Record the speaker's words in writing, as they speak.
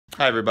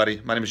Hi everybody,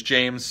 my name is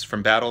James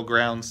from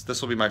Battlegrounds.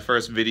 This will be my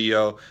first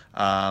video,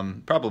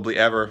 probably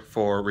ever,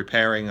 for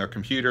repairing a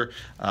computer.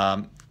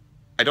 I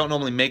don't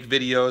normally make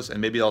videos,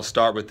 and maybe I'll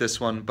start with this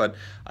one, but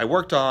I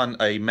worked on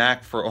a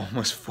Mac for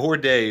almost 4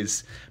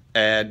 days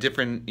at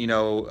different,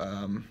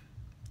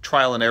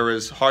 trial and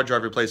errors, hard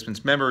drive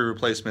replacements, memory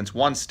replacements,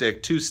 1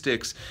 stick, 2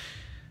 sticks.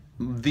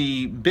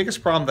 The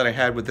biggest problem that I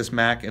had with this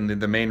Mac, and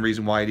the main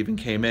reason why it even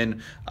came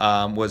in,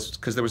 was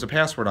because there was a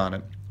password on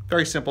it.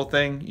 Very simple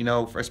thing,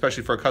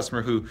 especially for a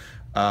customer who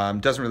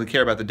doesn't really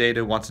care about the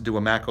data, wants to do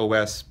a Mac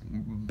OS,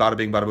 bada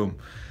bing, bada boom.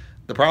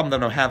 The problem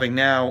that I'm having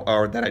now,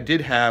 or that I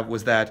did have,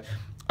 was that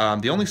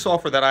the only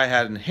software that I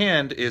had in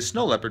hand is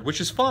Snow Leopard,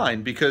 which is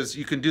fine because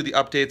you can do the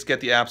updates,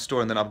 get the App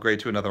Store, and then upgrade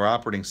to another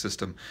operating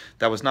system.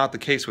 That was not the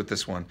case with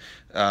this one.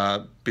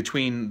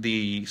 Between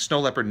the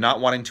Snow Leopard not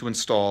wanting to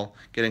install,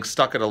 getting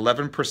stuck at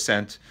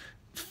 11%,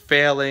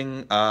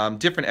 failing,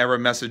 different error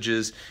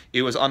messages,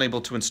 it was unable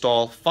to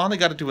install. Finally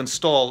got it to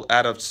install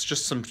out of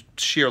just some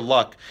sheer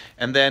luck.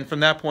 And then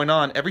from that point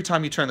on, every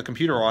time you turn the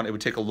computer on, it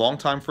would take a long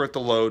time for it to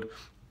load.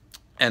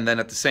 And then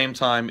at the same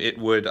time, it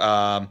would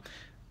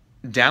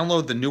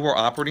download the newer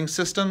operating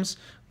systems,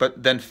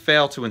 but then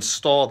fail to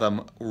install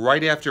them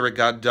right after it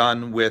got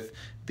done with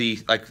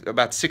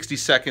about 60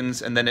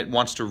 seconds, and then it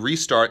wants to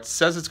restart,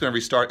 says it's going to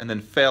restart, and then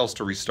fails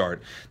to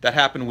restart. That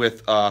happened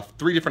with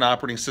 3 different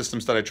operating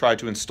systems that I tried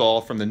to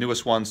install, from the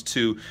newest ones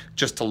to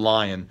just to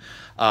Lion.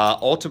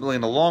 Ultimately,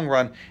 in the long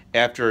run,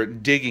 after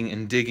digging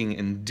and digging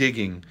and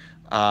digging,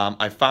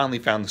 I finally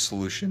found the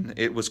solution.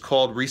 It was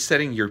called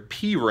resetting your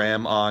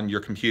PRAM on your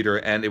computer,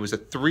 and it was a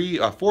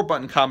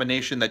 4-button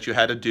combination that you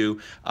had to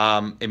do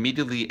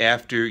immediately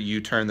after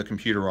you turn the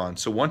computer on.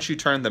 So once you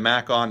turn the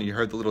Mac on and you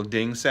heard the little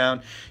ding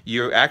sound,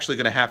 you're actually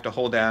going to have to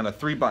hold down a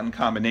 3-button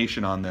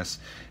combination on this.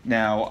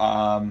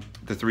 Now,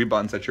 the 3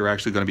 buttons that you're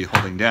actually going to be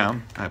holding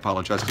down, I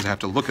apologize because I have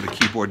to look at a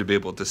keyboard to be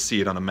able to see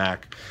it on a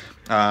Mac.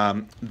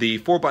 The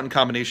 4-button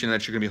combination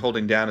that you're going to be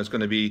holding down is going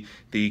to be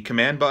the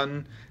command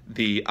button,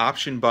 the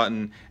option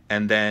button,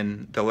 and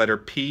then the letter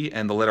P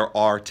and the letter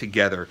R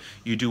together.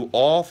 You do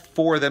all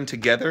 4 of them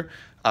together.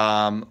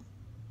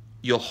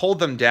 You'll hold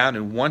them down,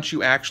 and once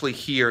you actually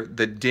hear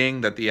the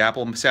ding that the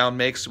Apple sound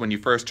makes when you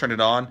first turn it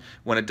on,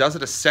 when it does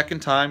it a second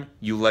time,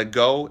 you let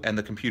go and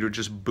the computer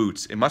just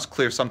boots. It must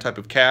clear some type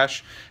of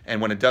cache,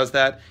 and when it does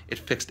that, it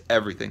fixed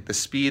everything. The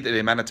speed, the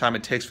amount of time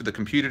it takes for the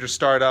computer to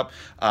start up,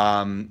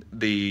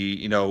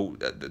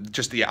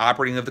 just the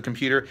operating of the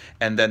computer,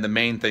 and then the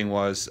main thing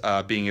was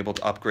being able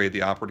to upgrade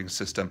the operating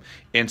system.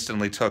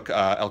 Instantly took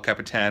El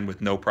Capitan with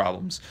no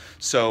problems.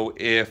 So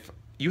if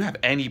you have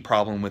any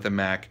problem with a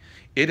Mac,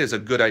 it is a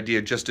good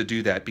idea just to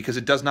do that, because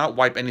it does not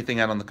wipe anything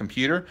out on the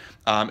computer.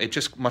 It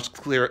just must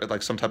clear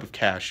like some type of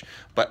cache.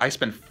 But I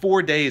spent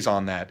 4 days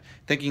on that,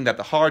 thinking that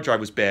the hard drive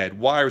was bad,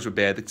 wires were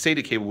bad, the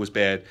SATA cable was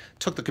bad,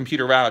 took the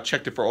computer out,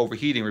 checked it for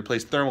overheating,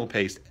 replaced thermal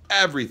paste,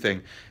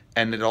 everything.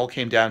 And it all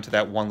came down to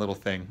that one little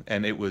thing,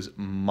 and it was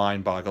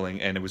mind-boggling,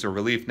 and it was a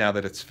relief now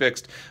that it's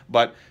fixed.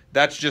 But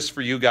that's just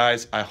for you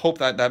guys. I hope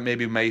that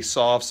maybe may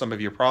solve some of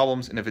your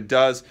problems, and if it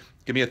does,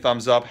 give me a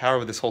thumbs up.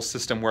 However this whole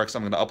system works,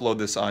 I'm going to upload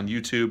this on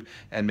YouTube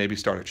and maybe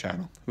start a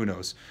channel. Who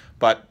knows?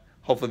 But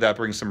hopefully that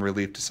brings some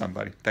relief to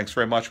somebody. Thanks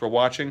very much for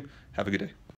watching. Have a good day.